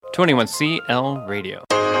21CL Radio.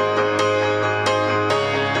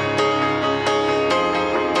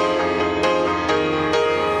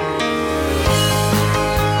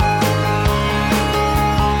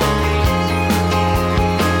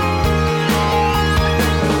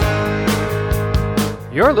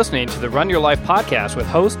 You're listening to the Run Your Life podcast with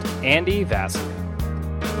host Andy Vasily.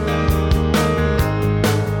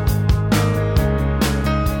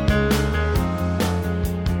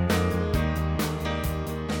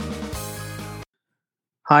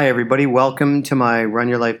 Hi, everybody. Welcome to my Run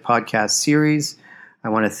Your Life podcast series. I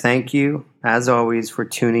want to thank you, as always, for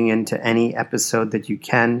tuning in to any episode that you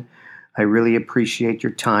can. I really appreciate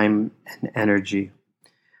your time and energy.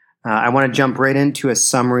 I want to jump right into a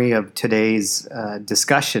summary of today's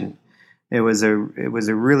discussion. It was a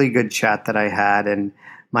really good chat that I had, and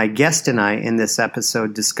my guest and I in this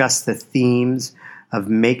episode discussed the themes of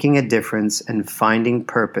making a difference and finding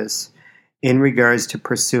purpose in regards to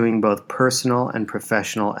pursuing both personal and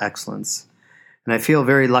professional excellence. And I feel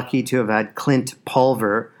very lucky to have had Clint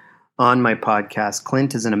Pulver on my podcast.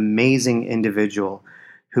 Clint is an amazing individual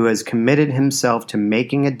who has committed himself to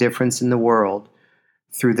making a difference in the world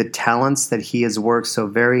through the talents that he has worked so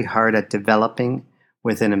very hard at developing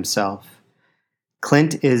within himself.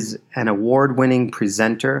 Clint is an award-winning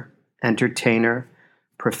presenter, entertainer,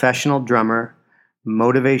 professional drummer,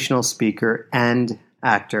 motivational speaker, and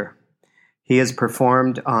actor. He has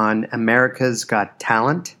performed on America's Got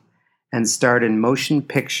Talent and starred in motion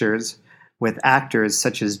pictures with actors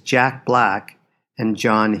such as Jack Black and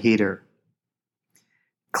Jon Heder.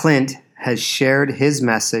 Clint has shared his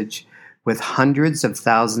message with hundreds of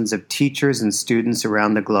thousands of teachers and students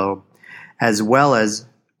around the globe, as well as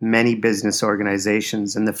many business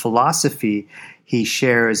organizations. And the philosophy he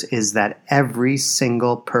shares is that every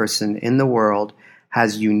single person in the world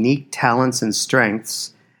has unique talents and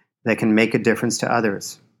strengths that can make a difference to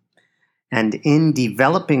others. And in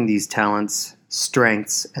developing these talents,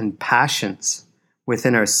 strengths, and passions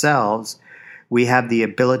within ourselves, we have the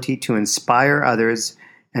ability to inspire others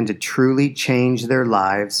and to truly change their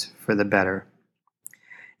lives for the better.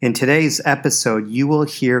 In today's episode, you will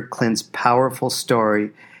hear Clint's powerful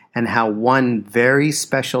story and how one very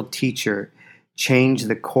special teacher changed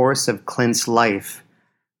the course of Clint's life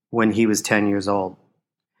when he was 10 years old.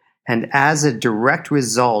 And as a direct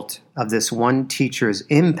result of this one teacher's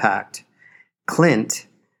impact, Clint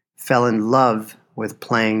fell in love with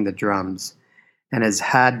playing the drums and has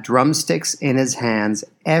had drumsticks in his hands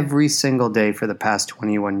every single day for the past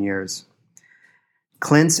 21 years.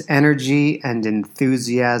 Clint's energy and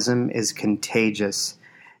enthusiasm is contagious,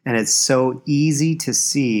 and it's so easy to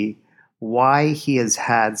see why he has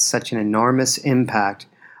had such an enormous impact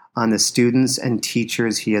on the students and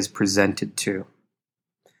teachers he has presented to.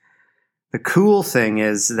 The cool thing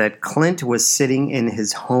is that Clint was sitting in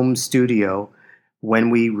his home studio when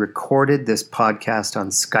we recorded this podcast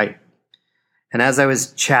on Skype. And as I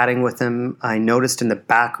was chatting with him, I noticed in the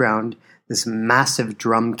background this massive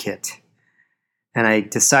drum kit. And I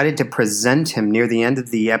decided to present him near the end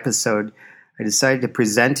of the episode. I decided to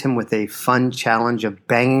present him with a fun challenge of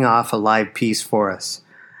banging off a live piece for us.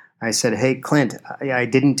 I said, "Hey, Clint, I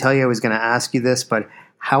didn't tell you I was going to ask you this, but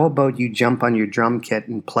how about you jump on your drum kit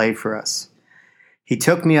and play for us?" He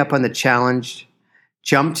took me up on the challenge,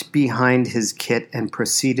 jumped behind his kit, and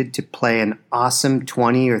proceeded to play an awesome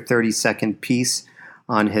 20 or 30-second piece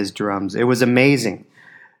on his drums. It was amazing,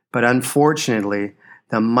 but unfortunately,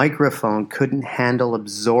 the microphone couldn't handle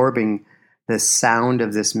absorbing the sound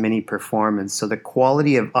of this mini performance, so the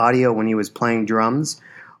quality of audio when he was playing drums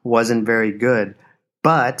wasn't very good,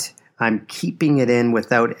 but I'm keeping it in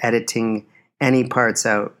without editing any parts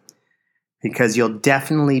out, because you'll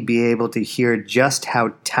definitely be able to hear just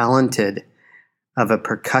how talented of a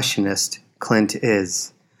percussionist Clint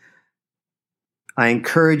is. I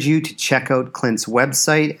encourage you to check out Clint's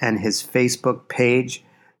website and his Facebook page,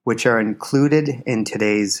 which are included in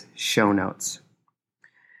today's show notes.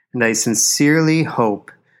 And I sincerely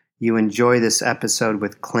hope you enjoy this episode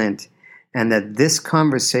with Clint and that this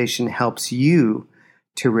conversation helps you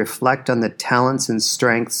to reflect on the talents and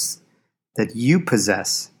strengths that you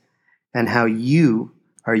possess and how you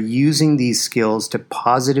are using these skills to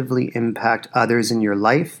positively impact others in your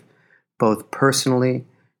life, both personally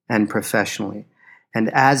and professionally. And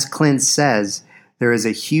as Clint says, there is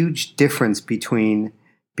a huge difference between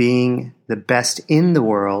being the best in the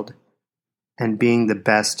world and being the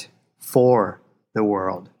best for the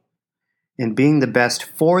world. In being the best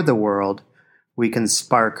for the world, we can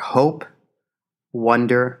spark hope,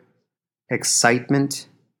 wonder, excitement,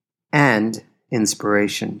 and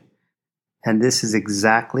inspiration. And this is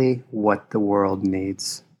exactly what the world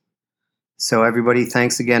needs. So everybody,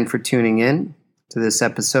 thanks again for tuning in to this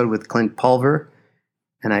episode with Clint Pulver,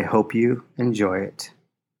 and I hope you enjoy it.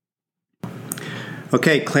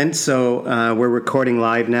 Okay, Clint, so we're recording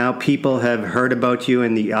live now. People have heard about you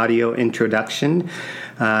in the audio introduction.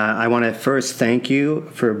 I want to first thank you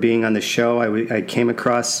for being on the show. I came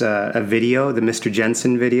across a video, the Mr.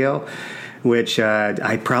 Jensen video, which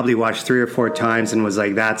I probably watched 3 or 4 times and was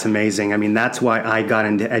like, that's amazing. I mean, that's why I got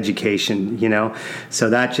into education, you know? So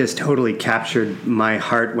that just totally captured my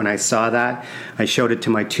heart when I saw that. I showed it to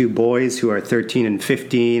my 2 boys who are 13 and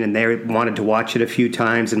 15, and they wanted to watch it a few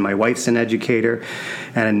times, and my wife's an educator.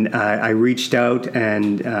 And I reached out,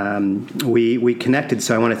 and we connected.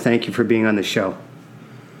 So I want to thank you for being on the show.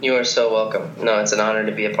 You are so welcome. No, it's an honor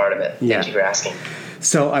to be a part of it. Thank you for asking.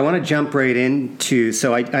 So I want to jump right into.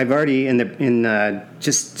 So I've already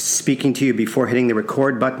just speaking to you before hitting the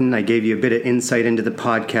record button, I gave you a bit of insight into the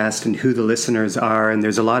podcast and who the listeners are. And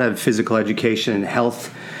there's a lot of physical education and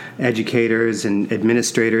health educators and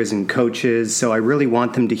administrators and coaches. So I really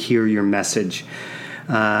want them to hear your message.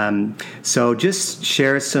 So just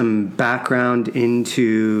share some background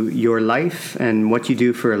into your life and what you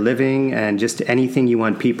do for a living, and just anything you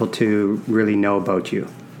want people to really know about you.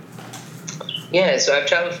 Yeah, so I've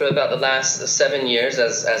traveled for about the last 7 years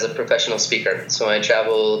as a professional speaker. So I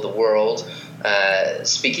travel the world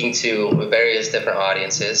speaking to various different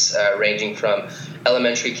audiences, ranging from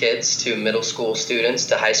elementary kids to middle school students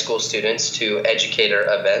to high school students to educator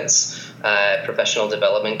events, professional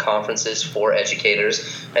development conferences for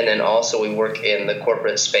educators, and then also we work in the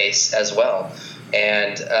corporate space as well.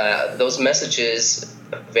 And those messages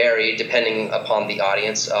vary depending upon the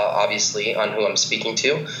audience, obviously, on who I'm speaking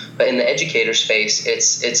to. But in the educator space,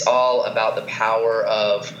 it's all about the power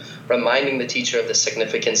of reminding the teacher of the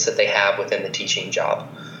significance that they have within the teaching job.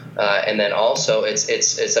 And then also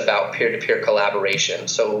it's about peer-to-peer collaboration.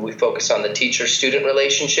 So we focus on the teacher-student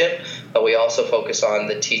relationship, but we also focus on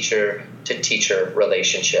the teacher-to-teacher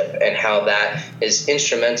relationship and how that is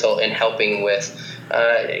instrumental in helping with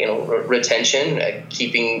retention,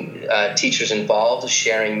 keeping teachers involved,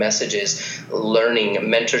 sharing messages, learning,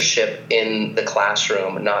 mentorship in the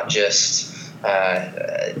classroom, not just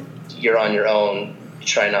you're on your own,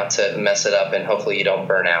 try not to mess it up, and hopefully you don't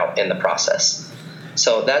burn out in the process.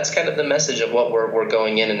 So that's kind of the message of what we're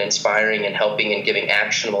going in and inspiring and helping and giving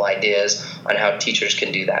actionable ideas on how teachers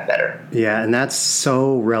can do that better. Yeah, and that's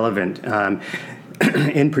so relevant.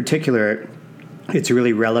 In particular, it's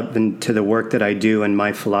really relevant to the work that I do and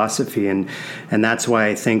my philosophy, and that's why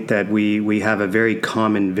I think that we have a very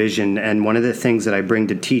common vision. And one of the things that I bring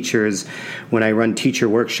to teachers when I run teacher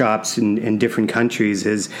workshops in different countries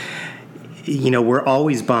is, you know, we're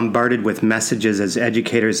always bombarded with messages as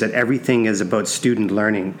educators that everything is about student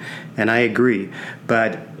learning, and I agree.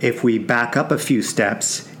 But if we back up a few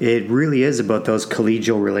steps, it really is about those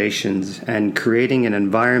collegial relations and creating an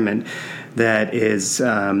environment that is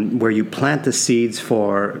where you plant the seeds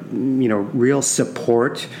for, you know, real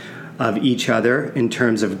support of each other in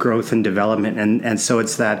terms of growth and development. And so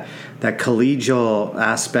it's that collegial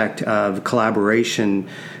aspect of collaboration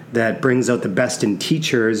that brings out the best in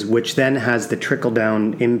teachers, which then has the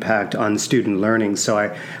trickle-down impact on student learning. So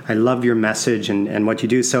I love your message and what you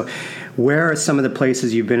do. So where are some of the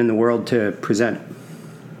places you've been in the world to present?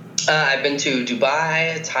 I've been to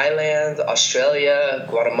Dubai, Thailand, Australia,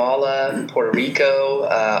 Guatemala, Puerto Rico,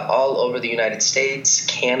 all over the United States,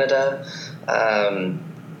 Canada.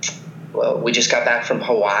 Well, we just got back from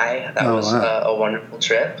Hawaii. That was a wonderful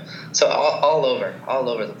trip. So all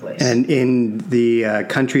over the place. And in the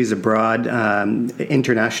countries abroad,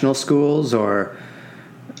 international schools or?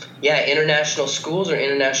 Yeah, international schools or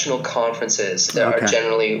international conferences are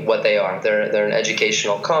generally what they are. They're an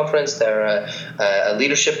educational conference, they're a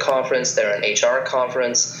leadership conference, they're an HR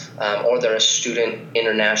conference, or they're a student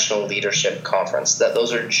international leadership conference.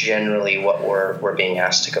 Those are generally what we're being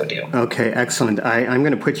asked to go do. Okay, excellent. I'm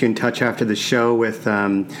going to put you in touch after the show with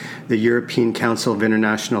the European Council of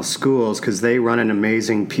International Schools, because they run an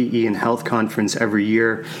amazing PE and health conference every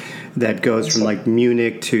year that goes from like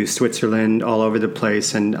Munich to Switzerland, all over the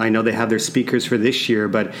place. And I know they have their speakers for this year,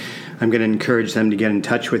 but I'm going to encourage them to get in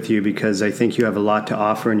touch with you, because I think you have a lot to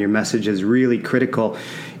offer and your message is really critical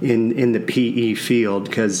in the PE field.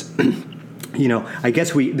 Because, you know, I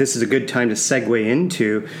guess this is a good time to segue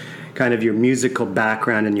into kind of your musical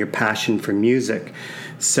background and your passion for music.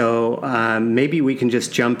 So maybe we can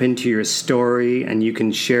just jump into your story and you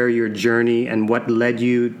can share your journey and what led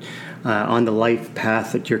you on the life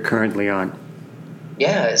path that you're currently on.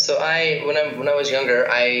 Yeah, so when I was younger,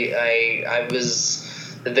 I was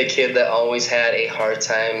the kid that always had a hard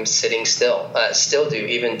time sitting still. Still do,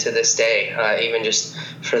 even to this day. Even just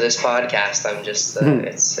for this podcast, I'm just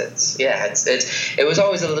it was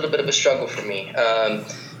always a little bit of a struggle for me.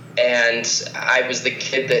 And I was the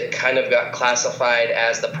kid that kind of got classified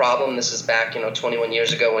as the problem. This is back, 21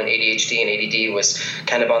 years ago when ADHD and ADD was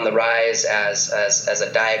kind of on the rise as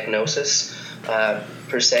a diagnosis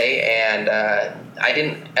per se. And I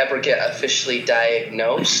didn't ever get officially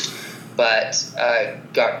diagnosed, but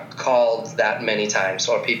got called that many times,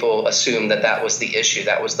 or people assumed that was the issue,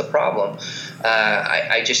 that was the problem.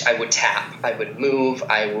 I would tap, I would move,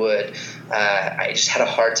 I just had a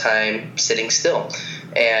hard time sitting still.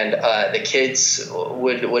 And the kids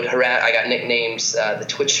would harass. I got nicknames, the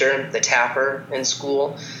Twitcher, the Tapper in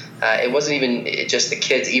school. It wasn't even just the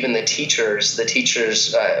kids, even the teachers. The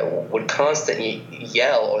teachers would constantly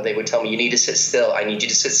yell, or they would tell me, "You need to sit still. I need you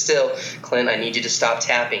to sit still. Clint, I need you to stop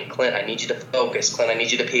tapping. Clint, I need you to focus. Clint, I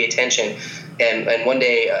need you to pay attention." And one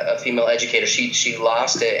day, a female educator, she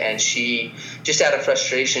lost it, and she, just out of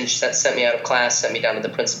frustration, she sent me out of class, sent me down to the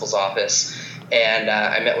principal's office. And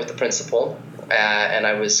I met with the principal. And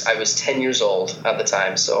I was 10 years old at the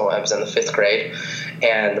time, so I was in the 5th grade.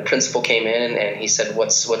 And the principal came in and he said,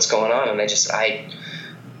 "What's going on?" And I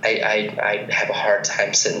have a hard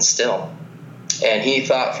time sitting still. And he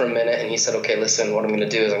thought for a minute and he said, "Okay, listen, what I'm going to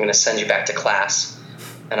do is I'm going to send you back to class,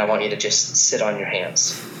 and I want you to just sit on your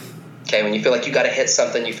hands. Okay, when you feel like you got to hit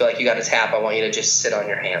something, you feel like you got to tap, I want you to just sit on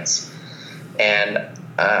your hands." And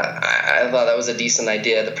I thought that was a decent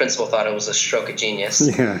idea. The principal thought it was a stroke of genius,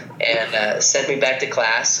 and sent me back to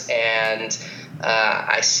class. And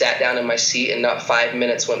I sat down in my seat, and not 5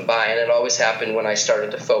 minutes went by. And it always happened when I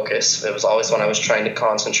started to focus. It was always when I was trying to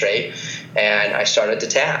concentrate, and I started to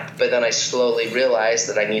tap. But then I slowly realized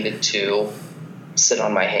that I needed to sit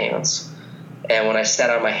on my hands. And when I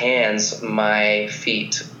sat on my hands, my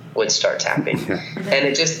feet would start tapping. And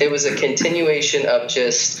it was a continuation of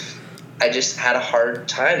I just had a hard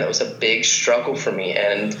time. That was a big struggle for me.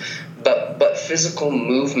 But physical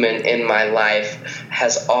movement in my life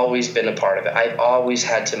has always been a part of it. I've always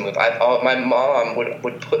had to move. My mom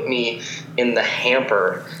would put me in the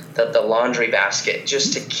hamper, the laundry basket,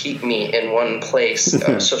 just to keep me in one place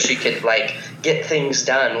so she could get things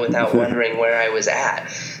done without wondering where I was at.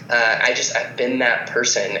 I've been that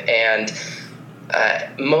person. And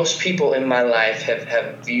most people in my life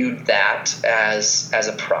have viewed that as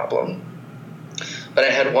a problem. But I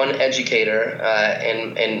had one educator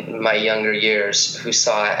in my younger years who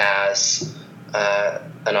saw it as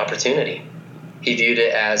an opportunity. He viewed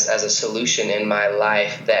it as a solution in my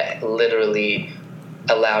life that literally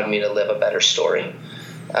allowed me to live a better story.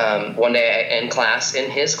 One day in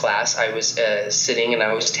his class, I was sitting and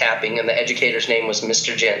I was tapping, and the educator's name was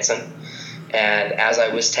Mr. Jensen. And as I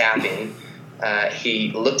was tapping,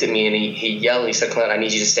 he looked at me and he yelled, he said, "Clint, I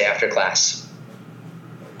need you to stay after class."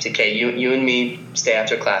 "Okay, you and me stay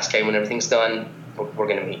after class. Okay, when everything's done, we're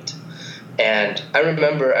gonna meet." And I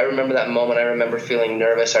remember that moment. I remember feeling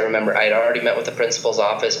nervous. I remember I'd already met with the principal's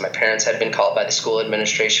office. My parents had been called by the school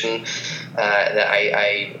administration.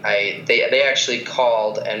 They actually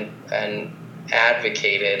called and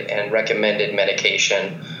advocated and recommended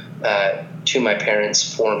medication to my parents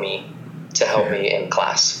for me to help me in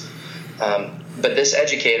class. But this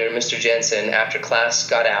educator, Mr. Jensen, after class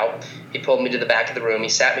got out, he pulled me to the back of the room. He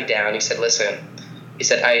sat me down. He said, "Listen," he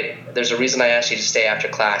said, "there's a reason I asked you to stay after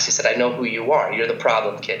class." He said, "I know who you are. You're the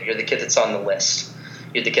problem kid. You're the kid that's on the list.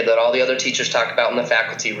 You're the kid that all the other teachers talk about in the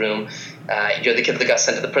faculty room. You're the kid that got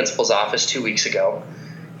sent to the principal's office 2 weeks ago."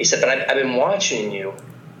 He said, "But I've been watching you."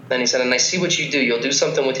 Then he said, "And I see what you do. You'll do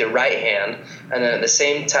something with your right hand, and then at the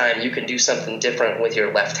same time, you can do something different with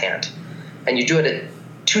your left hand. And you do it at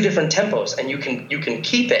 2 different tempos, and you can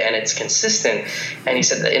keep it, and it's consistent." And he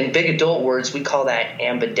said that in big adult words, we call that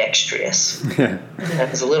ambidextrous. And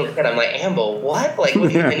as a little kid, I'm like, "Ambo, what?" What do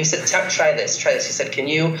you? And he said, try this. He said, can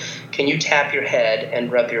you tap your head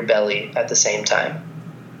and rub your belly at the same time?"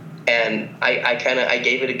 And I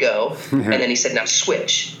gave it a go. And then he said, "Now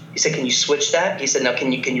switch." He said, "Can you switch that?" He said, "Now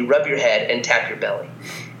can you rub your head and tap your belly?"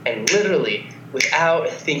 And literally, without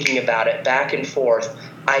thinking about it, back and forth,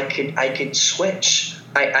 I could switch.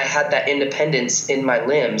 I had that independence in my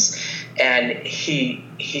limbs, and he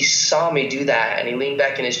saw me do that, and he leaned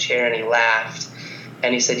back in his chair and he laughed,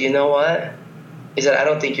 and he said, "You know what?" He said, "I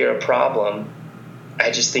don't think you're a problem.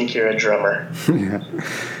 I just think you're a drummer."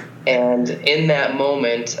 And in that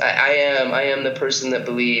moment, I am the person that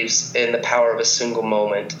believes in the power of a single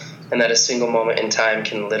moment, and that a single moment in time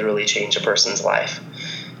can literally change a person's life.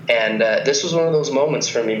 And this was one of those moments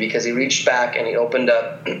for me, because he reached back and he opened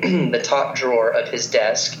up the top drawer of his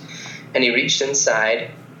desk, and he reached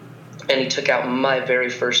inside and he took out my very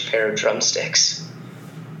first pair of drumsticks.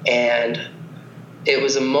 And it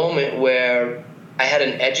was a moment where I had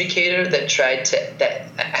an educator that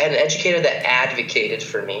advocated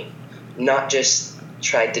for me, not just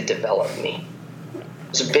tried to develop me.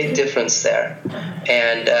 There's a big difference there,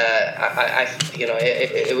 and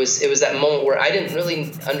it was that moment where I didn't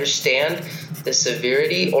really understand the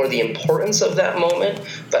severity or the importance of that moment.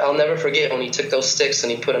 But I'll never forget when he took those sticks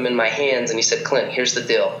and he put them in my hands and he said, "Clint, here's the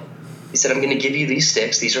deal." He said, "I'm going to give you these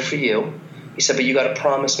sticks. These are for you." He said, "But you got to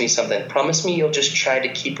promise me something. Promise me you'll just try to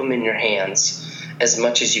keep them in your hands as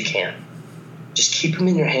much as you can. Just keep them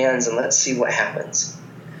in your hands and let's see what happens."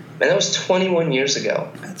 And that was 21 years ago.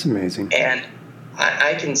 That's amazing. And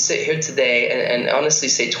I can sit here today and honestly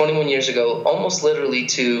say 21 years ago, almost literally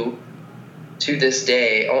to this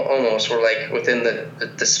day, almost, we're like within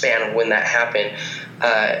the span of when that happened,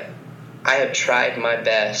 I have tried my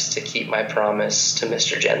best to keep my promise to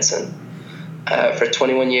Mr. Jensen. For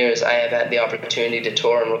 21 years, I have had the opportunity to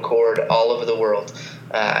tour and record all over the world.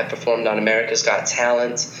 I performed on America's Got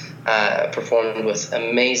Talent, performed with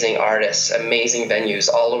amazing artists, amazing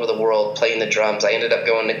venues all over the world, playing the drums. I ended up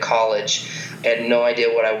going to college. I had no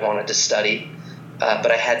idea what I wanted to study,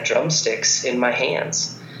 but I had drumsticks in my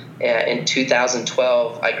hands. In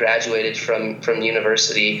 2012, I graduated from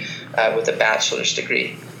university with a bachelor's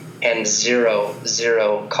degree and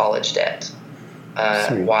zero college debt.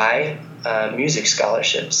 Why? Music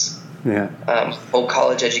scholarships. Yeah. Whole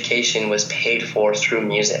college education was paid for through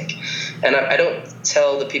music. And I don't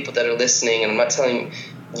tell the people that are listening, and I'm not telling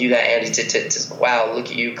you that, Andy, to wow, look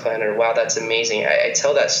at you, Clint, or wow, that's amazing. I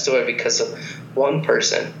tell that story because of one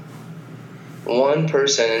person,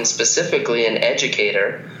 and specifically an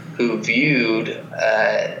educator who viewed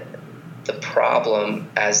the problem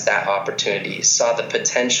as that opportunity, saw the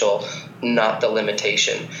potential, not the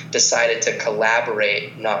limitation, decided to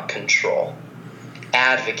collaborate, not control,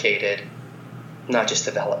 advocated, not just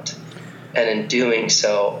developed. And in doing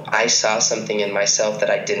so, I saw something in myself that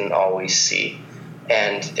I didn't always see.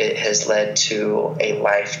 And it has led to a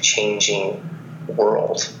life-changing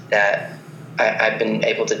world that I've been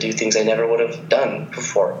able to do things I never would have done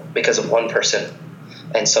before because of one person.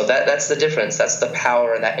 And so that's the difference. That's the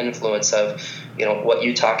power and that influence of, what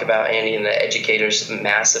you talk about, Andy, and the educators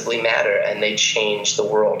massively matter, and they change the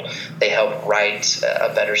world. They help write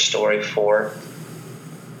a better story for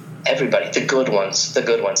everybody, the good ones.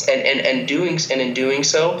 And in doing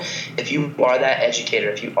so, if you are that educator,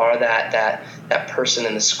 if you are that person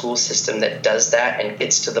in the school system that does that and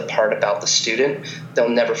gets to the part about the student, they'll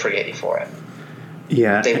never forget you for it.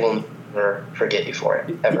 Yeah. They will never forget you for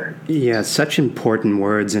it, ever. Yeah, such important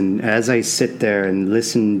words. And as I sit there and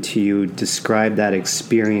listen to you describe that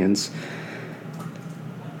experience,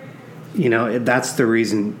 that's the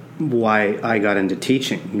reason why I got into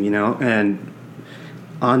teaching, and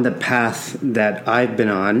on the path that I've been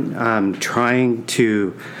on, trying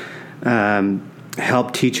to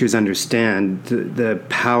help teachers understand the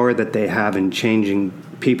power that they have in changing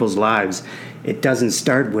people's lives. It doesn't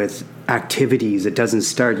start with activities. It doesn't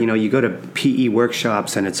start, you go to PE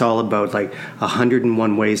workshops and it's all about like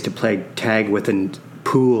 101 ways to play tag with a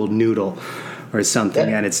pool noodle or something.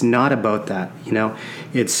 Yeah. And it's not about that,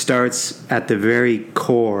 It starts at the very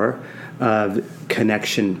core of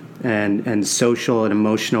connection and social and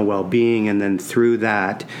emotional well-being, and then through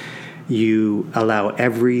that you allow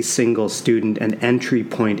every single student an entry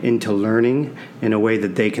point into learning in a way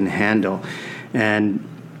that they can handle. And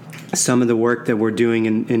some of the work that we're doing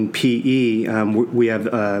in PE,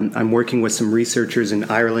 I'm working with some researchers in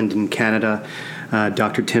Ireland and Canada,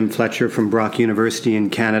 Dr. Tim Fletcher from Brock University in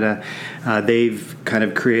Canada. They've kind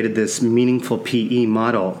of created this meaningful PE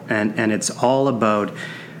model, and it's all about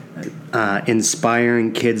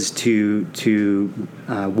inspiring kids to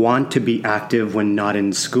want to be active when not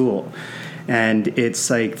in school. And it's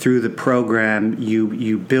like through the program,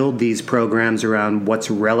 you build these programs around what's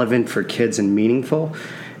relevant for kids and meaningful.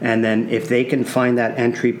 And then if they can find that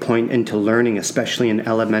entry point into learning, especially in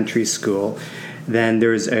elementary school, then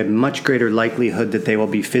there's a much greater likelihood that they will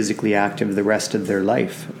be physically active the rest of their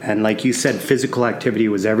life. And like you said, physical activity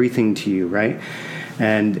was everything to you, right?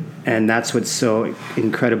 And that's what's so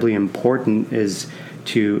incredibly important, is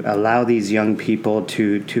to allow these young people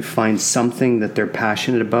to find something that they're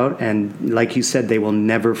passionate about. And like you said, they will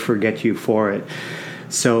never forget you for it.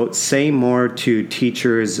 So say more to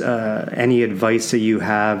teachers, any advice that you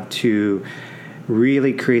have to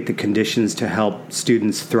really create the conditions to help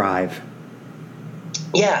students thrive.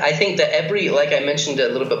 Yeah, I think that like I mentioned a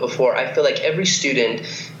little bit before, I feel like every student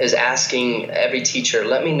is asking every teacher,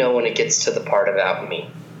 let me know when it gets to the part about me.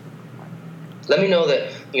 Let me know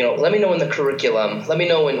that, let me know in the curriculum. Let me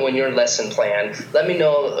know when your lesson plan. Let me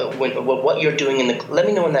know what you're doing let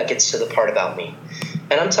me know when that gets to the part about me.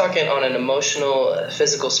 And I'm talking on an emotional,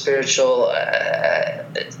 physical, spiritual,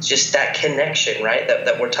 just that connection, right,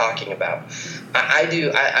 that we're talking about.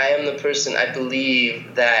 I am the person, I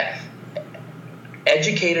believe that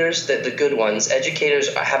educators, the good ones,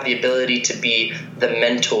 educators have the ability to be the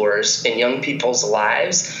mentors in young people's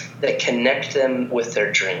lives that connect them with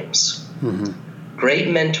their dreams. Mm-hmm. Great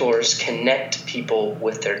mentors connect people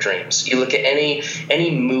with their dreams. You look at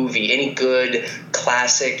any movie, any good,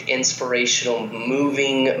 classic, inspirational,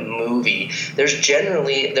 moving movie. There's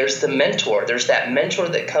the mentor. There's that mentor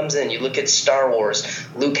that comes in. You look at Star Wars.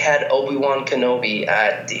 Luke had Obi-Wan Kenobi.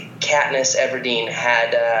 Katniss Everdeen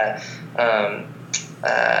had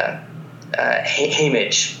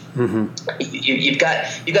Haymitch. Mm-hmm. You've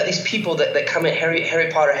got these people that come in.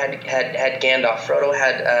 Harry Potter had Gandalf. Frodo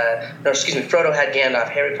had Gandalf.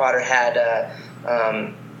 Harry Potter had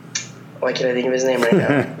why can't I think of his name right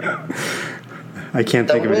now? I can't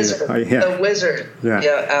think of it either. The wizard.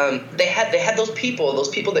 Yeah. They had those people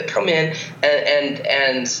that come in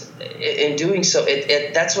and in doing so,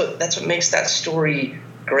 that's what makes that story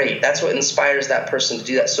great. That's what inspires that person to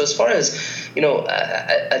do that. So as far as,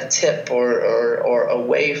 a tip or a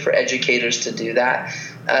way for educators to do that,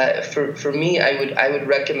 for me, I would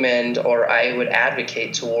recommend, or I would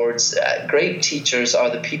advocate towards great teachers are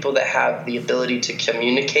the people that have the ability to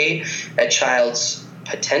communicate a child's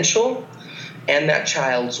potential and that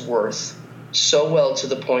child's worth so well to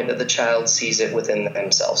the point that the child sees it within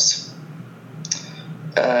themselves.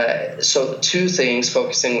 So two things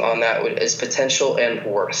focusing on that is potential and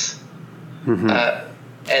worth. Mm-hmm.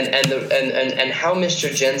 And how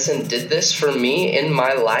Mr. Jensen did this for me in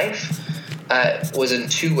my life was in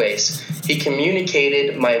two ways. He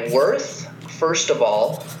communicated my worth, first of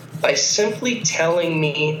all, by simply telling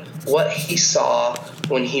me what he saw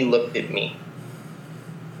when he looked at me.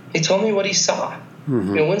 He told me what he saw.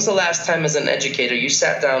 Mm-hmm. When's the last time as an educator you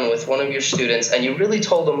sat down with one of your students and you really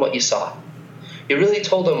told them what you saw? You really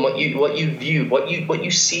told them what you view, what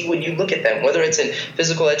you see when you look at them, whether it's in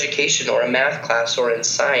physical education or a math class or in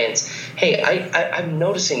science. Hey, I'm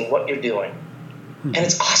noticing what you're doing, and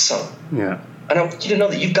it's awesome. Yeah. And I want you to know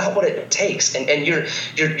that you've got what it takes, and you're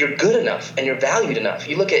good enough, and you're valued enough.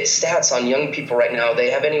 You look at stats on young people right now; they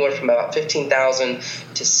have anywhere from about 15,000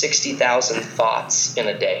 to 60,000 thoughts in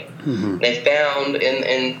a day. Mm-hmm. They found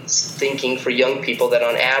in thinking for young people that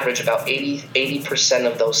on average about 80%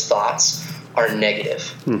 of those thoughts are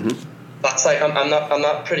negative. Mm-hmm. Thoughts like I'm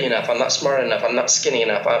not pretty enough, I'm not smart enough, I'm not skinny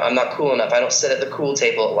enough, I'm not cool enough, I don't sit at the cool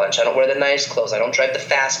table at lunch, I don't wear the nice clothes, I don't drive the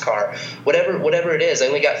fast car, whatever it is. I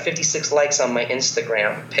only got 56 likes on my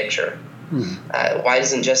Instagram picture. Mm-hmm. Why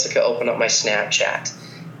doesn't Jessica open up my Snapchat?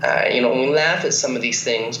 We laugh at some of these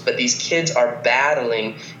things, but these kids are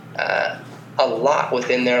battling a lot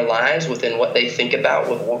within their lives, within what they think about,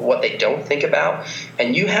 with what they don't think about.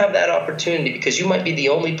 And you have that opportunity because you might be the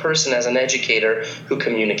only person as an educator who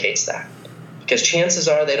communicates that. Because chances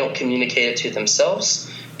are they don't communicate it to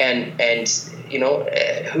themselves. And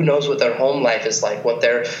who knows what their home life is like, what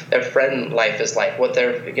their friend life is like, what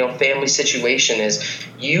their family situation is.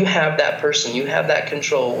 You have that person, you have that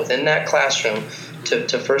control within that classroom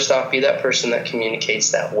to first off be that person that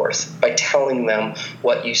communicates that worth by telling them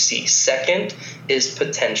what you see. Second is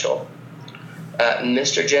potential.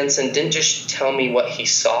 Mr. Jensen didn't just tell me what he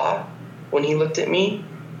saw when he looked at me.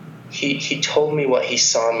 He told me what he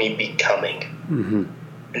saw me becoming. Mm-hmm.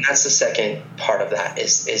 And that's the second part of that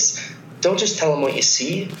is don't just tell them what you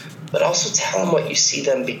see, but also tell them what you see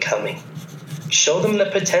them becoming. Show them the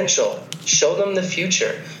potential. Show them the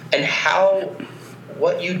future and how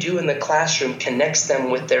what you do in the classroom connects them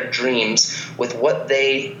with their dreams, with what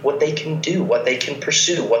they can do, what they can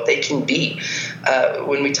pursue, what they can be.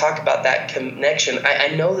 When we talk about that connection,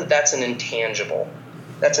 I know that that's an intangible.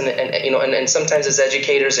 That's and sometimes as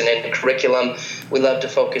educators and in curriculum, we love to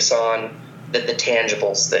focus on the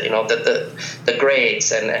tangibles, the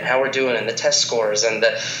grades and how we're doing and the test scores and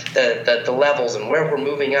the levels and where we're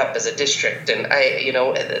moving up as a district, and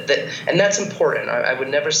and that's important. I would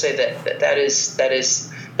never say that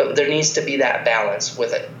is, but there needs to be that balance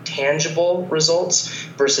with a tangible results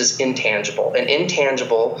versus intangible. And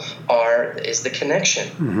intangible is the connection,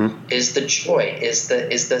 mm-hmm. is the joy, is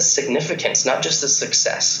the significance, not just the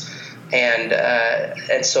success.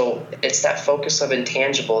 And so it's that focus of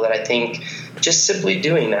intangible that I think just simply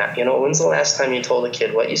doing that. When's the last time you told a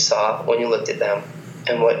kid what you saw when you looked at them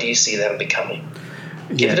and what do you see them becoming?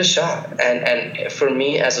 Yeah. Give it a shot. And for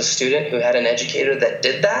me as a student who had an educator that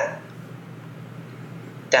did that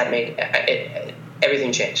made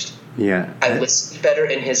everything changed. Yeah. I listened better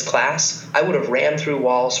in his class. I would have ran through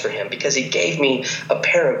walls for him because he gave me a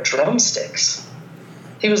pair of drumsticks.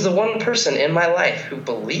 He was the one person in my life who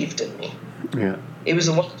believed in me. Yeah. He was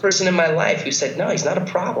the one person in my life who said, no, he's not a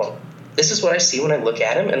problem. This is what I see when I look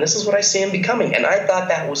at him, and this is what I see him becoming. And I thought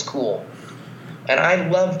that was cool. And I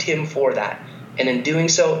loved him for that. And in doing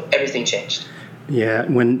so, everything changed. Yeah,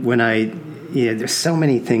 there's so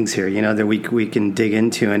many things here, that we can dig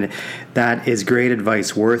into, and that is great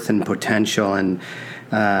advice, worth and potential. And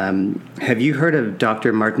have you heard of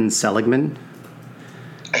Dr. Martin Seligman?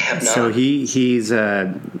 I have not. So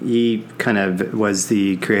he kind of was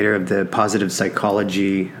the creator of the positive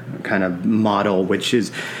psychology kind of model, which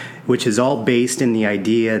is all based in the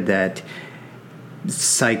idea that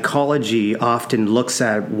psychology often looks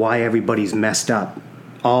at why everybody's messed up.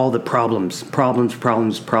 All the problems,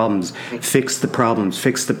 fix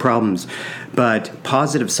the problems. But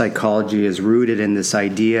positive psychology is rooted in this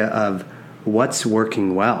idea of what's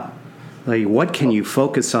working well. Like, what can you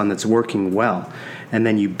focus on that's working well? And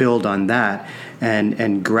then you build on that.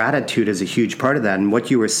 And gratitude is a huge part of that. And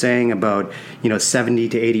what you were saying about, 70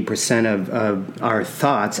 to 80% of our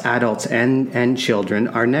thoughts, adults and children,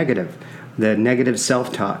 are negative. The negative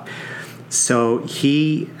self-talk. So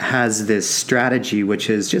he has this strategy, which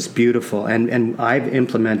is just beautiful. And I've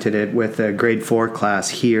implemented it with a grade 4 class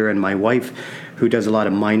here. And my wife, who does a lot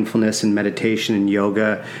of mindfulness and meditation and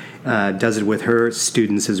yoga, does it with her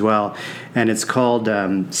students as well. And it's called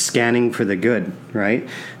scanning for the good, right?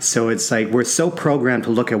 So it's like we're so programmed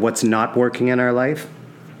to look at what's not working in our life.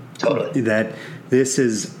 Totally. That this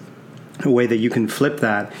is a way that you can flip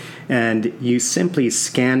that, and you simply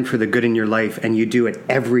scan for the good in your life, and you do it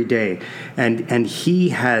every day. And he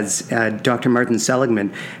has, Dr. Martin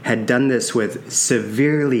Seligman had done this with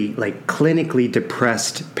severely, clinically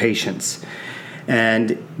depressed patients.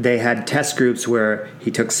 And they had test groups where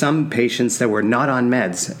he took some patients that were not on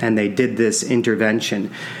meds, and they did this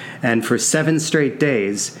intervention. And for 7 straight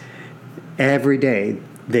days, every day,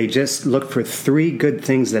 they just looked for 3 good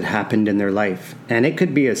things that happened in their life. And it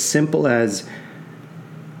could be as simple as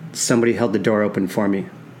somebody held the door open for me.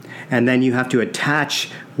 And then you have to attach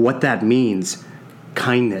what that means,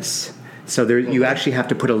 kindness. So you actually have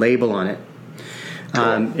to put a label on it.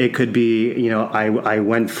 It could be, I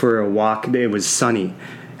went for a walk, it was sunny.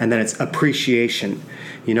 And then it's appreciation.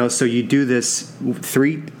 So you do this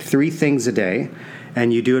three things a day,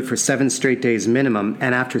 and you do it for 7 straight days minimum.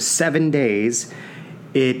 And after 7 days,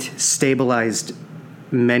 it stabilized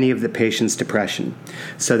many of the patients' depression.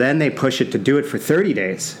 So then they push it to do it for 30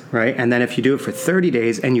 days, right? And then if you do it for 30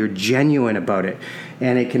 days and you're genuine about it,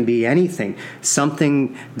 and it can be anything,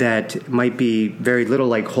 something that might be very little,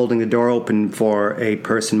 like holding the door open for a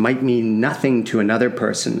person, might mean nothing to another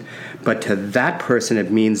person, but to that person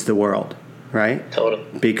it means the world, right? Totally.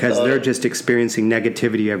 Because they're just experiencing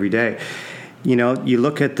negativity every day. You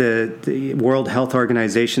look at the World Health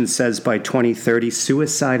Organization says by 2030,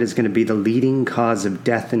 suicide is going to be the leading cause of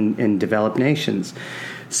death in developed nations.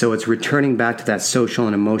 So it's returning back to that social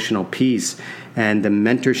and emotional piece and the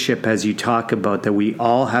mentorship, as you talk about, that we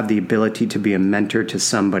all have the ability to be a mentor to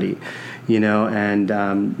somebody, and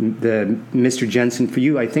the Mr. Jensen, for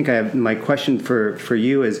you, I think my question for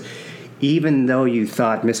you is, even though you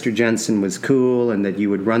thought Mr. Jensen was cool and that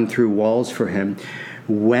you would run through walls for him,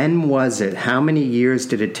 when was it? How many years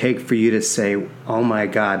did it take for you to say, oh my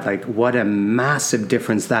God, what a massive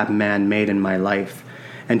difference that man made in my life,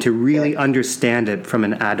 and to really understand it from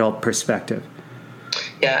an adult perspective?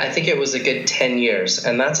 Yeah, I think it was a good 10 years.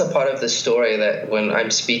 And that's a part of the story that when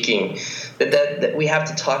I'm speaking, that we have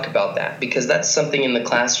to talk about that, because that's something in the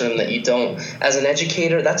classroom that you don't, as an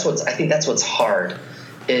educator, I think that's what's hard.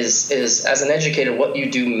 Is as an educator, what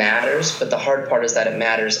you do matters, but the hard part is that it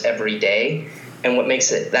matters every day. And what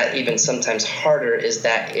makes it that even sometimes harder is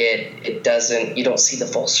that you don't see the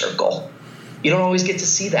full circle. You don't always get to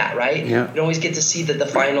see that, right? Yeah. You don't always get to see the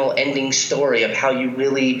final ending story of how you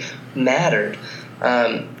really mattered.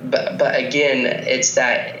 But again, it's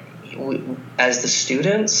that as the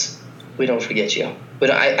students, we don't forget you. But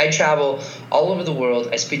I travel all over the world.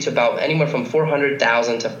 I speak to about anywhere from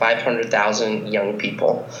 400,000 to 500,000 young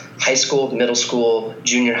people, high school, middle school,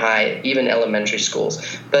 junior high, even elementary schools.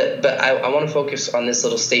 But I want to focus on this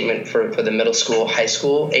little statement for the middle school, high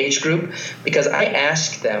school age group, because I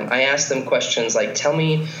ask them questions like, tell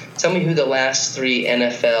me who the last 3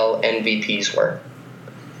 NFL MVPs were.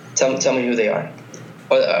 Tell me who they are.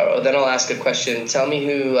 Or then I'll ask a question. Tell me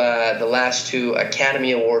who the last 2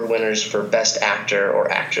 Academy Award winners for Best Actor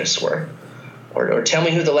or Actress were. Or tell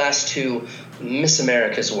me who the last 2 Miss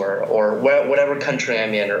Americas were, or whatever country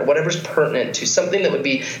I'm in, or whatever's pertinent to something that would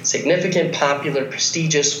be significant, popular,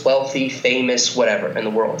 prestigious, wealthy, famous, whatever in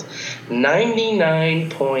the world.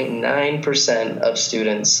 99.9% of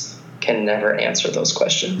students can never answer those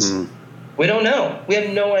questions. We don't know. We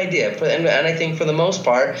have no idea. And I think for the most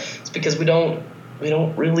part, it's because we don't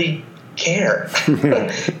really care.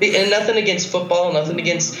 And nothing against football, nothing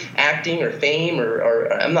against acting or fame,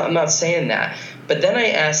 or I'm not saying that. But then I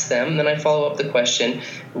ask them, then I follow up the question,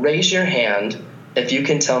 raise your hand if you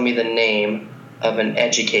can tell me the name of an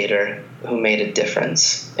educator who made a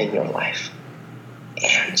difference in your life.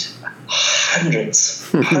 And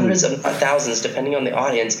hundreds of thousands, depending on the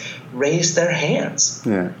audience, raise their hands.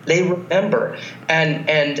 Yeah. They remember.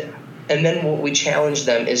 And then what we challenge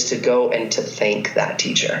them is to go and to thank that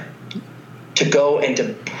teacher. To go and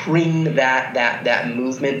to bring that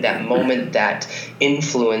movement, that moment, that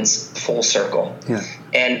influence full circle. Yeah.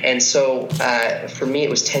 And so for me, it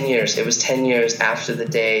was 10 years. It was 10 years after the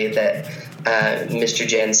day that Mr.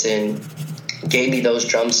 Jensen gave me those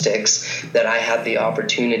drumsticks that I had the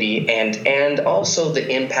opportunity, and also the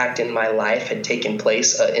impact in my life had taken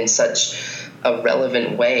place in such a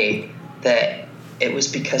relevant way that it was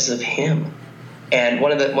because of him. And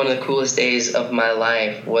one of the coolest days of my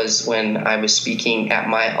life was when I was speaking at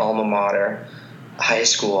my alma mater, high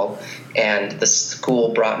school, and the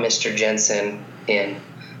school brought Mr. Jensen in,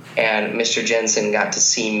 and Mr. Jensen got to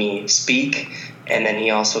see me speak, and then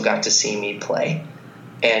he also got to see me play.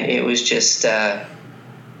 And it was just, man,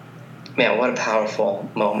 what a powerful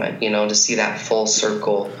moment, to see that full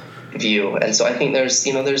circle view. And so I think there's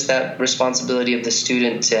that responsibility of the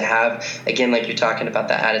student to have, again, like you're talking about,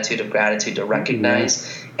 that attitude of gratitude, to recognize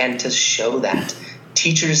and to show that.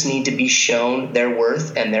 Teachers need to be shown their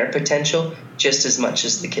worth and their potential just as much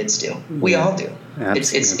as the kids do. We all do.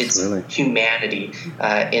 It's humanity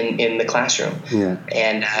in the classroom. Yeah.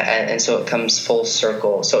 And so it comes full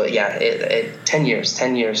circle. So 10 years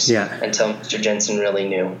until Mr. Jensen really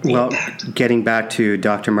knew the impact. Getting back to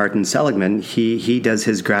Dr. Martin Seligman, he does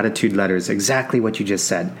his gratitude letters, exactly what you just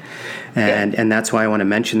said. And that's why I want to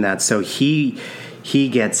mention that. So he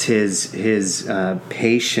gets his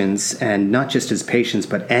patients, and not just his patients,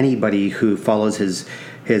 but anybody who follows his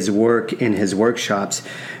work in his workshops,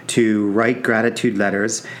 to write gratitude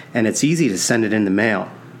letters, and it's easy to send it in the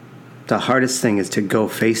mail. The hardest thing is to go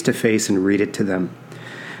face to face and read it to them.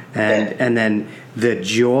 And then the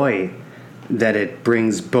joy that it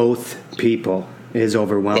brings both people is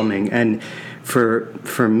overwhelming. And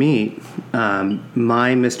for me,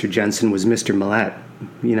 my Mr. Jensen was Mr. Millett.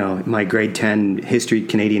 My grade 10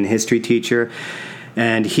 Canadian history teacher.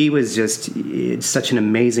 And he was just such an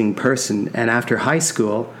amazing person. And after high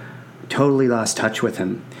school, totally lost touch with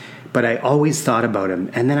him. But I always thought about him.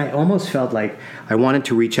 And then I almost felt like I wanted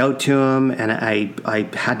to reach out to him, and I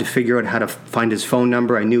had to figure out how to find his phone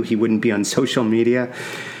number. I knew he wouldn't be on social media.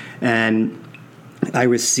 And I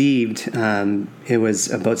received, it was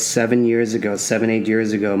about 7, 8 years ago,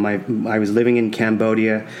 I was living in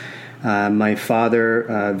Cambodia. My father,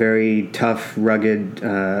 a very tough, rugged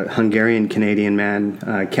Hungarian-Canadian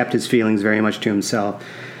man, kept his feelings very much to himself,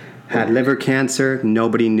 had liver cancer,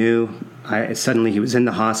 nobody knew. Suddenly he was in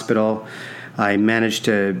the hospital. I managed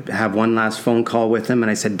to have one last phone call with him, and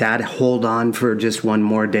I said, "Dad, hold on for just one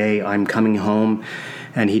more day. I'm coming home."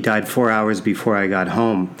 And he died 4 hours before I got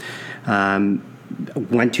home.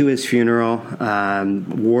 Went to his funeral,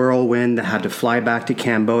 whirlwind, had to fly back to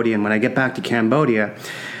Cambodia. And when I get back to Cambodia,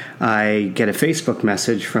 I get a Facebook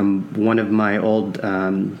message from one of my old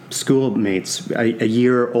schoolmates, a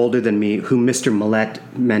year older than me, who Mr. Millett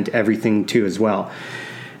meant everything to as well.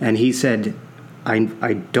 And he said,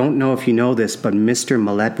 I don't know if you know this, but Mr.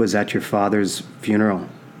 Millett was at your father's funeral.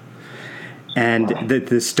 And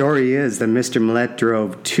the story is that Mr. Millett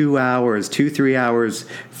drove 3 hours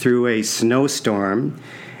through a snowstorm,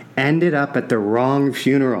 ended up at the wrong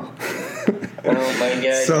funeral. Oh my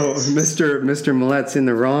God. So Mr. Millett's in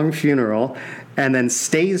the wrong funeral, and then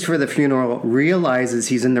stays for the funeral, realizes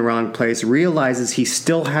he's in the wrong place, realizes he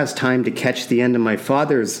still has time to catch the end of my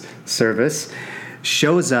father's service,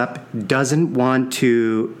 shows up, doesn't want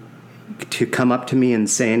to come up to me and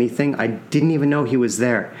say anything. I didn't even know he was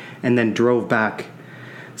there, and then drove back.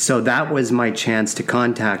 So that was my chance to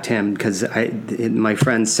contact him, because my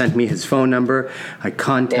friend sent me his phone number. I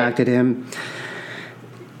contacted him.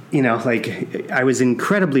 I was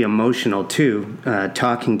incredibly emotional too,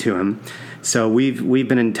 talking to him. So we've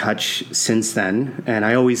been in touch since then, and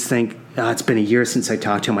I always think, it's been a year since I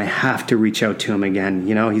talked to him. I have to reach out to him again.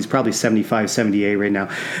 He's probably 75, 78 right now.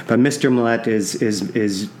 But Mr. Millett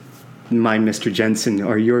is my Mr. Jensen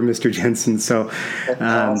or your Mr. Jensen. So,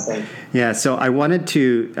 awesome. Yeah, so I wanted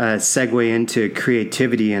to segue into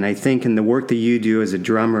creativity, and I think in the work that you do as a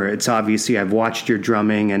drummer, it's obviously I've watched your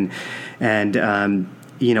drumming and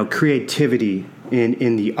creativity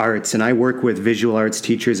in the arts, and I work with visual arts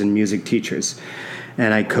teachers and music teachers,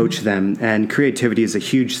 and I coach them, and creativity is a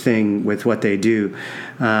huge thing with what they do.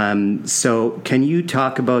 So can you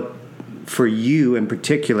talk about, for you in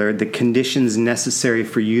particular, the conditions necessary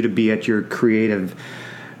for you to be at your creative,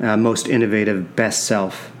 most innovative, best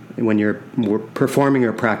self when you're performing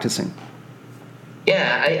or practicing?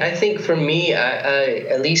 Yeah, I think for me,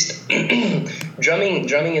 at least,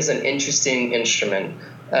 drumming is an interesting instrument.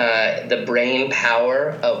 The brain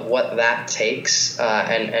power of what that takes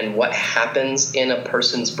and what happens in a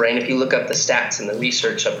person's brain. If you look up the stats and the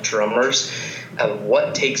research of drummers, of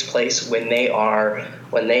what takes place when they are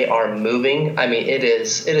moving, I mean, it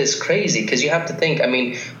is crazy, because you have to think. I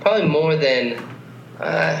mean, probably more than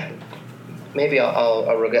maybe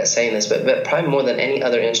I'll regret saying this, but probably more than any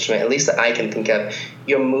other instrument, at least that I can think of,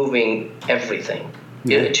 you're moving everything.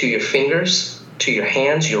 Yeah. To your fingers, to your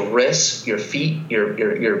hands, your wrists, your feet,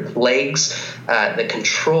 your legs, the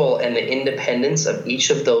control and the independence of each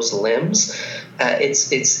of those limbs.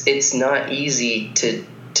 It's not easy to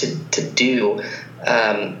do.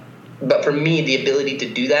 But for me, the ability to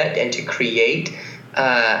do that and to create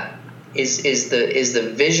is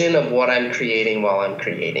the vision of what I'm creating while I'm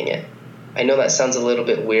creating it. I know that sounds a little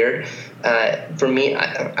bit weird. For me,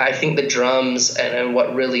 I think the drums and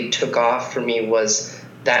what really took off for me was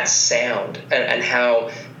that sound and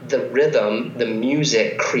how the rhythm, the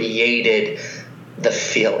music created the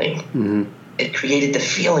feeling. Mm-hmm. It created the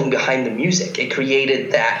feeling behind the music. It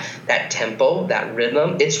created that tempo, that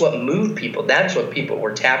rhythm. It's what moved people. That's what people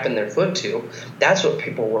were tapping their foot to. That's what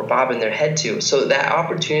people were bobbing their head to. So that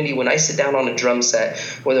opportunity, when I sit down on a drum set,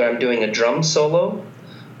 whether I'm doing a drum solo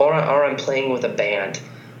or I'm playing with a band,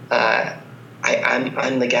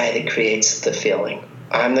 I'm the guy that creates the feeling.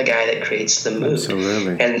 I'm the guy that creates the mood.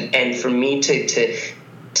 Absolutely. And for me to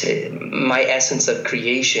my essence of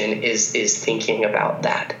creation is thinking about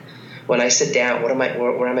that. When I sit down, where am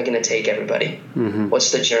I going to take everybody? Mm-hmm.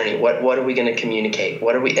 What's the journey? What are we going to communicate?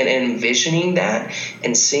 And envisioning that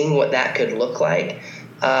and seeing what that could look like.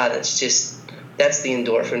 That's the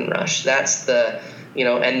endorphin rush. That's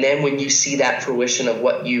and then when you see that fruition of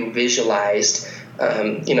what you visualized,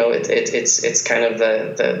 it's kind of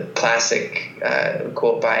the classic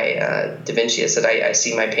quote by Da Vinci. It said, I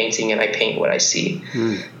see my painting and I paint what I see.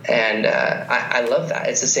 And I love that.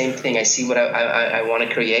 It's the same thing. I see what I want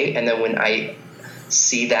to create, and then when I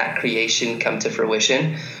see that creation come to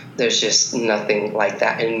fruition, there's just nothing like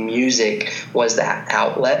that. And music was that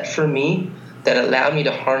outlet for me that allowed me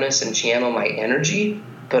to harness and channel my energy,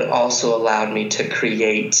 but also allowed me to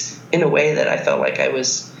create in a way that I felt like I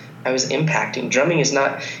was impacting. Drumming is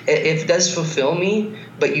not, it does fulfill me,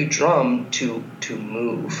 but you drum to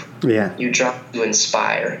move. Yeah. You drum to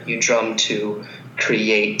inspire. You drum to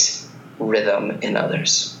create rhythm in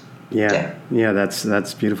others. Yeah,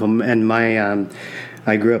 that's beautiful. And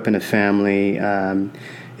I grew up in a family.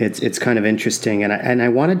 It's kind of interesting, and I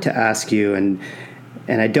wanted to ask you, and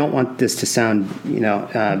I don't want this to sound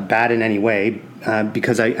bad in any way,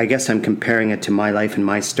 because I guess I'm comparing it to my life and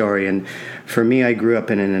my story. And for me, I grew up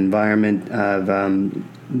in an environment of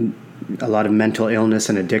a lot of mental illness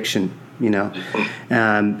and addiction.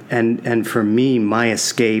 And for me, my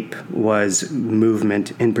escape was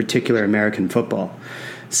movement, in particular American football.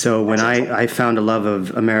 So when I found a love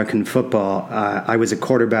of American football, I was a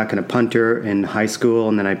quarterback and a punter in high school,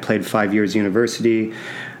 and then I played 5 years university.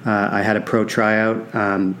 I had a pro tryout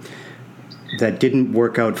that didn't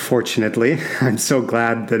work out, fortunately. I'm so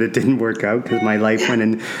glad that it didn't work out, because my life went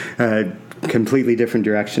in a completely different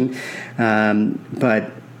direction.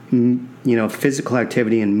 But physical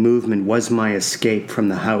activity and movement was my escape from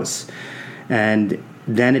the house. And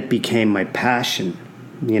then it became my passion,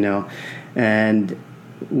 and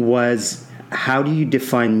how do you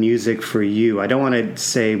define music for you? I don't want to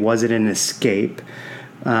say, was it an escape?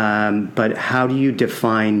 But how do you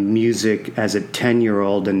define music as a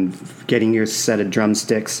 10-year-old and getting your set of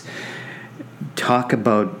drumsticks? Talk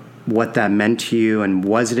about what that meant to you, and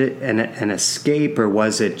was it an escape, or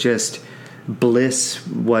was it just bliss?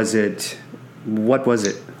 What was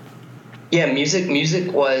it? Yeah,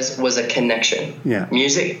 music was a connection. Yeah.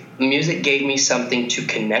 Music gave me something to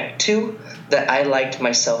connect to that I liked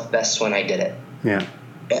myself best when I did it. Yeah.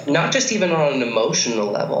 Not just even on an emotional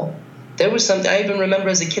level. There was something, I even remember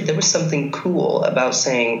as a kid, there was something cool about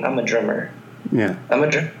saying, I'm a drummer. Yeah. I'm a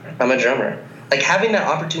drummer. Like having that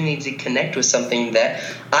opportunity to connect with something that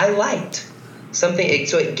I liked. So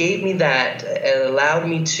it gave me that. It allowed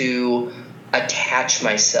me to attach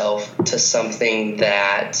myself to something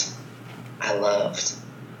that I loved.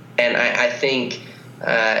 And I think,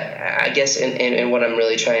 I guess in what I'm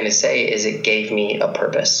really trying to say is it gave me a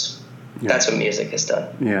purpose. Yeah. That's what music has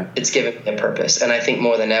done. Yeah. It's given me a purpose. And I think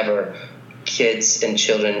more than ever, kids and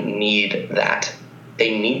children need that.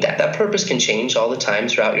 They need that. That purpose can change all the time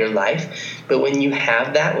throughout your life. But when you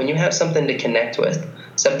have that, when you have something to connect with,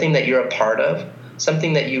 something that you're a part of,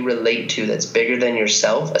 something that you relate to that's bigger than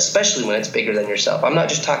yourself, especially when it's bigger than yourself. I'm not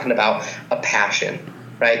just talking about a passion,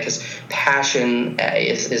 right? Because passion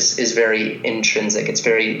is very intrinsic.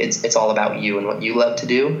 It's all about you and what you love to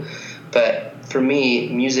do. But for me,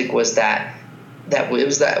 music was that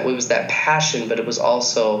was that passion, but it was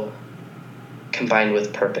also combined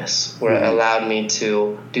with purpose, where it allowed me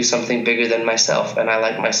to do something bigger than myself. And I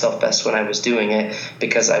liked myself best when I was doing it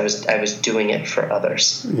because I was doing it for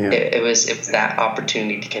others. Yeah. It was that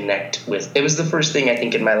opportunity to connect with. It was the first thing I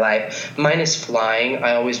think in my life, minus flying.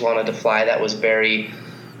 I always wanted to fly. That was a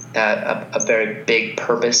very big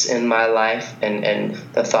purpose in my life, and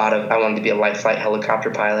the thought of I wanted to be a light flight helicopter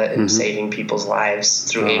pilot and saving people's lives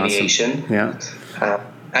through aviation. Awesome. Yeah.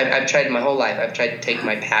 I've tried my whole life. I've tried to take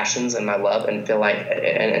my passions and my love and feel like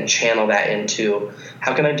and channel that into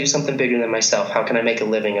how can I do something bigger than myself? How can I make a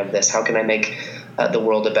living of this? How can I make the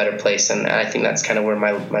world a better place? And I think that's kind of where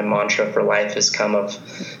my mantra for life has come of,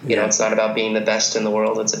 you know, it's not about being the best in the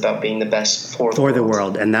world. It's about being the best for the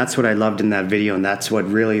world. And that's what I loved in that video. And that's what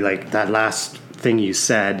really, like, that last thing you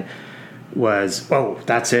said was, oh,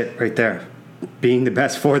 that's it right there. Being the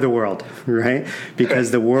best for the world, right?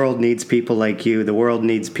 Because the world needs people like you. The world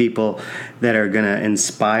needs people that are going to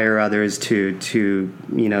inspire others to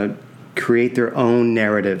you know, create their own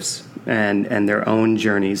narratives and their own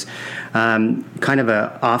journeys. Kind of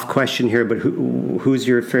a off question here, but who's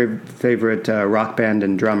your favorite rock band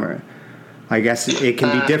and drummer? I guess it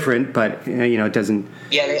can be different, but you know, it doesn't.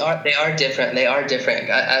 Yeah, they are different. They are different.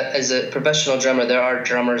 As a professional drummer, there are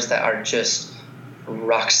drummers that are just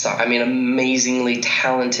rock star. I mean, amazingly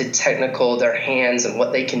talented, technical, their hands and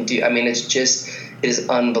what they can do. I mean, it is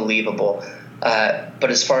unbelievable. But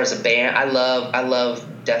as far as a band, I love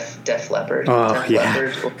Def Leppard. Oh, Def yeah.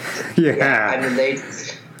 Leppard. Yeah. I mean,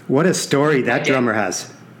 what a story that drummer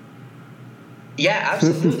has. Yeah,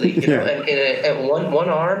 absolutely. You know, and one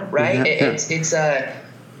arm, right? Yeah,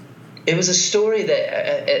 it was a story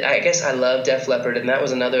that I guess I love Def Leppard, and that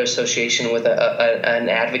was another association with an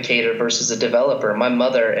advocator versus a developer. My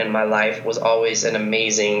mother in my life was always an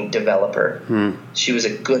amazing developer. She was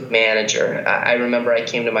a good manager. I remember I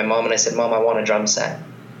came to my mom and I said, "Mom, I want a drum set."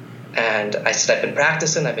 And I said, "I've been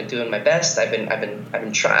practicing. I've been doing my best. I've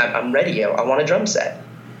been trying. I'm ready. I want a drum set."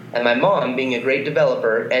 And my mom, being a great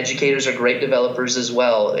developer, educators are great developers as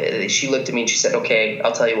well. She looked at me and she said, "Okay,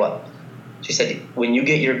 I'll tell you what." She said, when you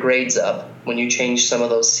get your grades up, when you change some of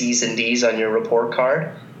those C's and D's on your report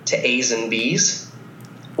card to A's and B's,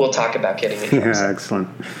 we'll talk about getting a drum set. Yeah, excellent.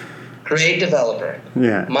 Great developer.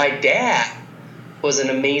 Yeah. My dad was an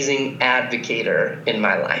amazing advocator in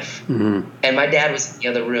my life. Mm-hmm. And my dad was in the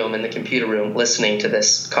other room, in the computer room, listening to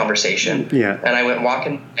this conversation. Yeah. And I went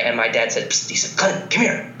walking, and my dad said, "Psst," he said, "Glenn, come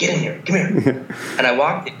here, get in here, come here." And I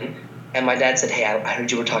walked in, and my dad said, "Hey, I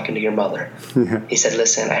heard you were talking to your mother." Yeah. He said,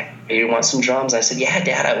 "Listen, you want some drums?" I said, "Yeah,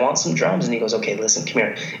 Dad, I want some drums." And he goes, "Okay, listen, come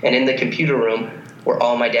here." And in the computer room were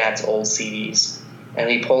all my dad's old CDs. And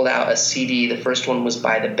he pulled out a CD. The first one was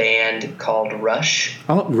by the band called Rush.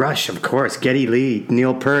 Oh, Rush, of course. Geddy Lee,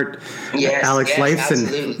 Neil Peart, Alex Lifeson.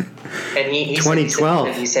 Absolutely. And he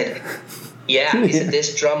 2012. He said,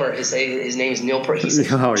 this drummer, his name is Neil Peart. He said,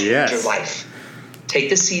 change your life. Take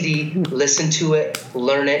the CD, listen to it,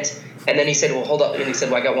 learn it. And then he said, well, hold up. And he said,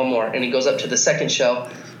 well, I got one more. And he goes up to the second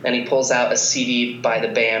shelf, and he pulls out a CD by the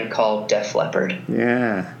band called Def Leppard.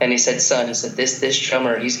 Yeah. And he said, son, this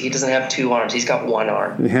drummer, he doesn't have two arms. He's got one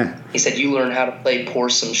arm. Yeah. He said, you learn how to play Pour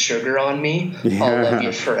Some Sugar on Me, I'll love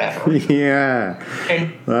you forever. Yeah.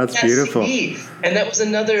 And that's beautiful. CD. And that was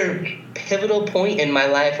another pivotal point in my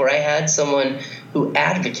life where I had someone who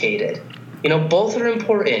advocated. You know, both are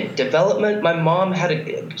important. Development, my mom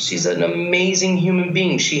she's an amazing human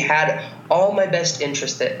being. She had all my best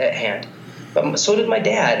interests at hand. But so did my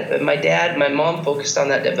dad. My mom focused on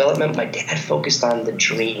that development. My dad focused on the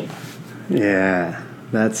dream. Yeah,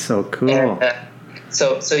 that's so cool. And,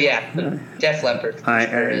 so yeah, Def Leppard.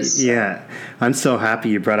 Yeah, I'm so happy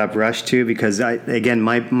you brought up Rush too, because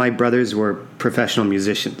my brothers were professional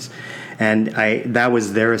musicians, and that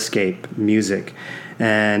was their escape, music.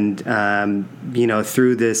 And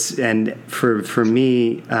through this, and for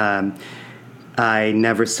me, I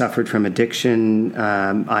never suffered from addiction.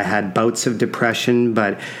 I had bouts of depression,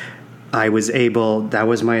 but I was able, that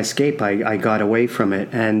was my escape. I got away from it.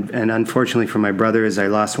 And unfortunately for my brothers, I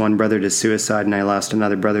lost one brother to suicide and I lost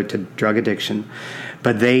another brother to drug addiction.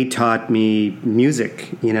 But they taught me music,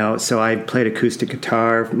 so I played acoustic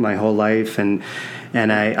guitar my whole life, and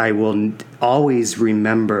I will always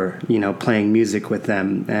remember, playing music with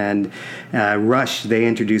them. And Rush, they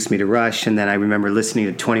introduced me to Rush, and then I remember listening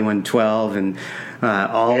to 2112 and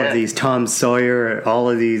all of these, Tom Sawyer, all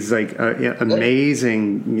of these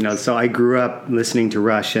amazing, so I grew up listening to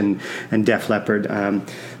Rush and Def Leppard.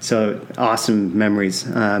 So awesome memories.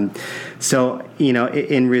 So,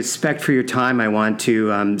 in respect for your time, I want to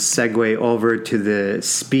segue over to the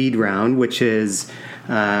speed round, which is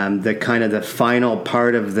the kind of the final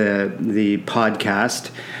part of the podcast.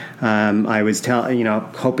 I was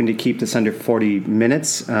hoping to keep this under 40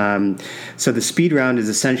 minutes. So the speed round is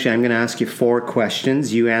essentially, I'm going to ask you 4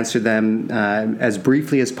 questions. You answer them as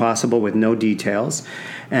briefly as possible with no details.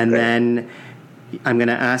 And then I'm going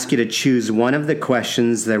to ask you to choose one of the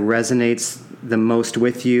questions that resonates the most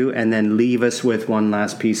with you, and then leave us with one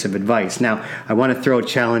last piece of advice. Now, I want to throw a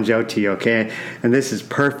challenge out to you, okay? And this is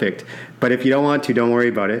perfect. But if you don't want to, don't worry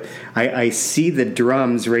about it. I see the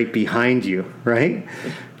drums right behind you, right?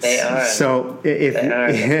 They are. So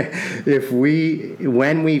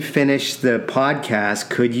when we finish the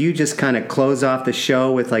podcast, could you just kind of close off the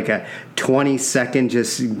show with like a 20-second,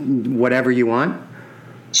 just whatever you want?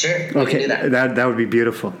 Sure. Okay, that would be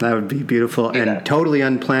beautiful. That would be beautiful and totally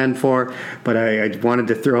unplanned for, but I wanted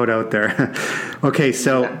to throw it out there. Okay,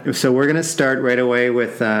 so we're going to start right away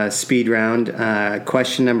with speed round.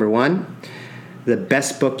 Question number 1: the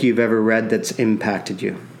best book you've ever read that's impacted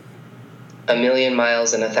you? A Million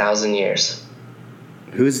Miles in 1,000 Years.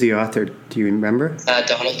 Who's the author? Do you remember?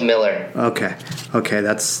 Donald Miller. Okay.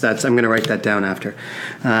 That's. I'm going to write that down after.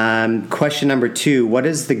 Question number 2: what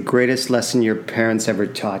is the greatest lesson your parents ever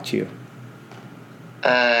taught you?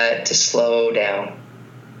 To slow down.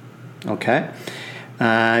 Okay.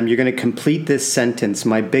 You're going to complete this sentence.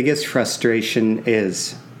 My biggest frustration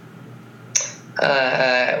is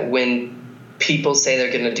when people say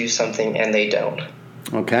they're going to do something and they don't.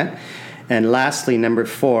 Okay. And lastly, number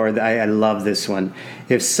 4, I love this one.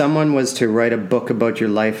 If someone was to write a book about your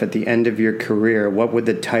life at the end of your career, what would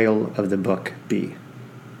the title of the book be?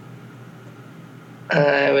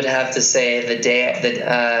 I would have to say the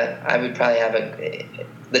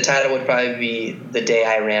title would probably be The Day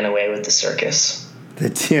I Ran Away with the Circus.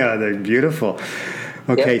 Yeah, they're beautiful.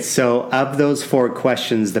 Okay, yep. So of those 4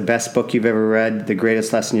 questions, the best book you've ever read, the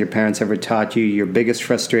greatest lesson your parents ever taught you, your biggest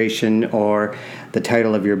frustration, or the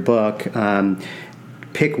title of your book,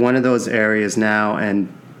 pick one of those areas now and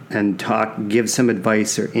give some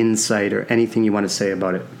advice or insight or anything you want to say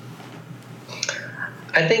about it.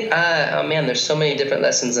 I think, there's so many different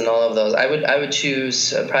lessons in all of those. I would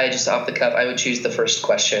choose, probably just off the cuff, I would choose the first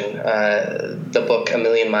question, the book A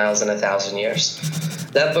Million Miles in 1,000 Years.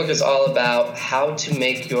 That book is all about how to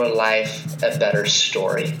make your life a better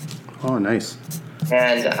story. Oh, nice.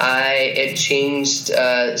 And it changed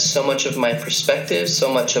so much of my perspective,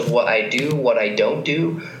 so much of what I do, what I don't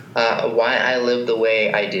do, why I live the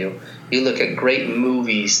way I do. You look at great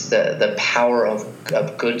movies, the power of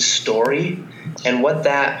good story, and what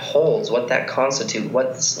that holds, what that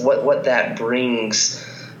constitutes, what that brings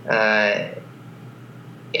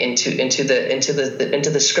into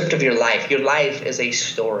the script of your life. Your life is a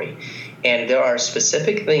story, and there are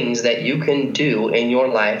specific things that you can do in your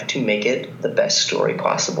life to make it the best story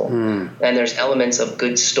possible. And there's elements of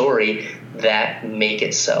good story that make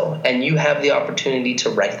it so, and you have the opportunity to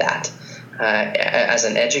write that. As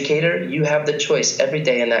an educator, you have the choice every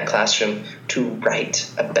day in that classroom to write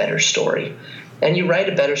a better story. And you write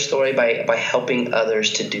a better story by helping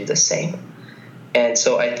others to do the same. And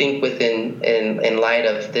so I think in light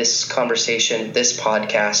of this conversation, this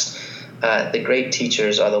podcast, the great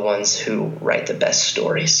teachers are the ones who write the best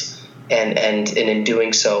stories. And in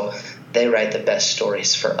doing so, they write the best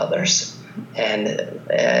stories for others. And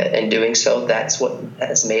in doing so, that's what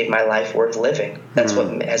has made my life worth living. That's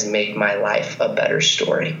what has made my life a better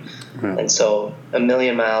story. And so, A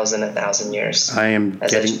Million Miles in 1,000 Years. I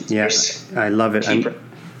love it.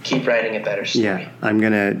 Keep writing a better story. Yeah, I'm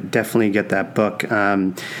going to definitely get that book.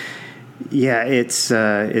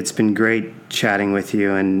 It's been great chatting with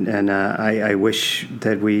you, and I wish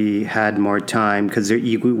that we had more time, because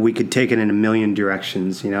we could take it in a million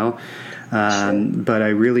directions, But I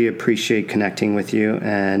really appreciate connecting with you,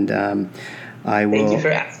 and I will. Thank you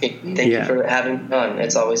for asking. Thank you for having me on.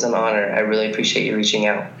 It's always an honor. I really appreciate you reaching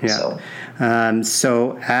out. Yeah.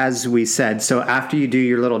 So as we said, so after you do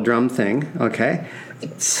your little drum thing, okay,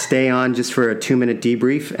 stay on just for a 2-minute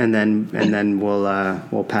debrief, and then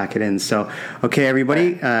we'll pack it in. So, okay,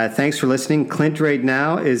 everybody, thanks for listening. Clint right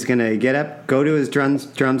now is gonna get up, go to his drum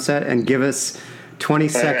set, and give us 20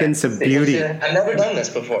 seconds of beauty. I've never done this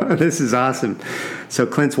before. This is awesome. So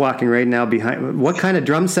Clint's walking right now behind. What kind of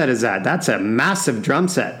drum set is that? That's a massive drum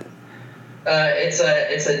set. It's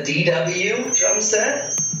a DW drum set,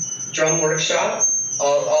 Drum Workshop,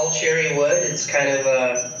 all cherry wood. It's kind of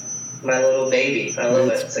my little baby. I love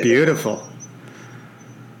it. It's beautiful.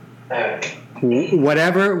 All right.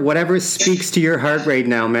 Whatever speaks to your heart right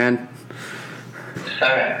now, man. All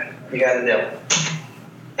right, you got the deal.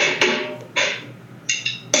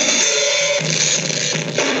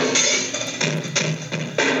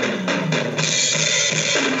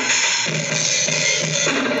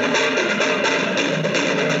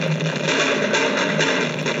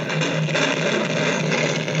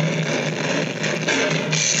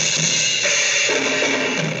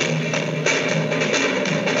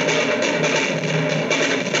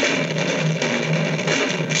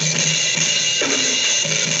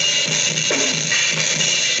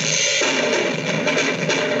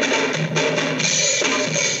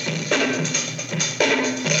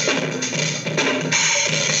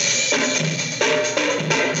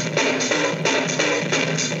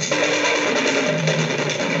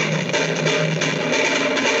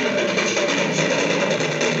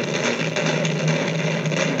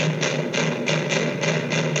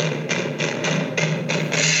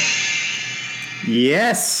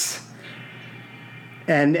 Yes.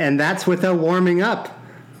 And that's without warming up.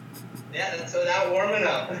 Yeah, that's without warming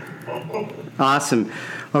up. Awesome.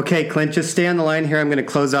 Okay, Clint, just stay on the line here. I'm going to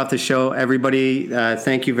close off the show. Everybody,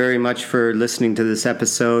 thank you very much for listening to this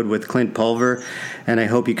episode with Clint Pulver, and I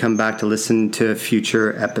hope you come back to listen to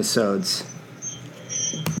future episodes.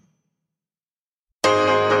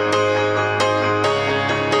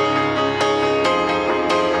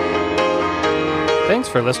 Thanks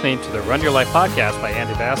for listening to the Run Your Life podcast by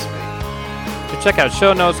Andy Vasily. To check out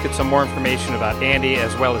show notes, get some more information about Andy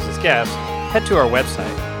as well as his guests, head to our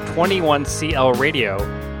website,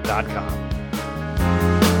 21clradio.com.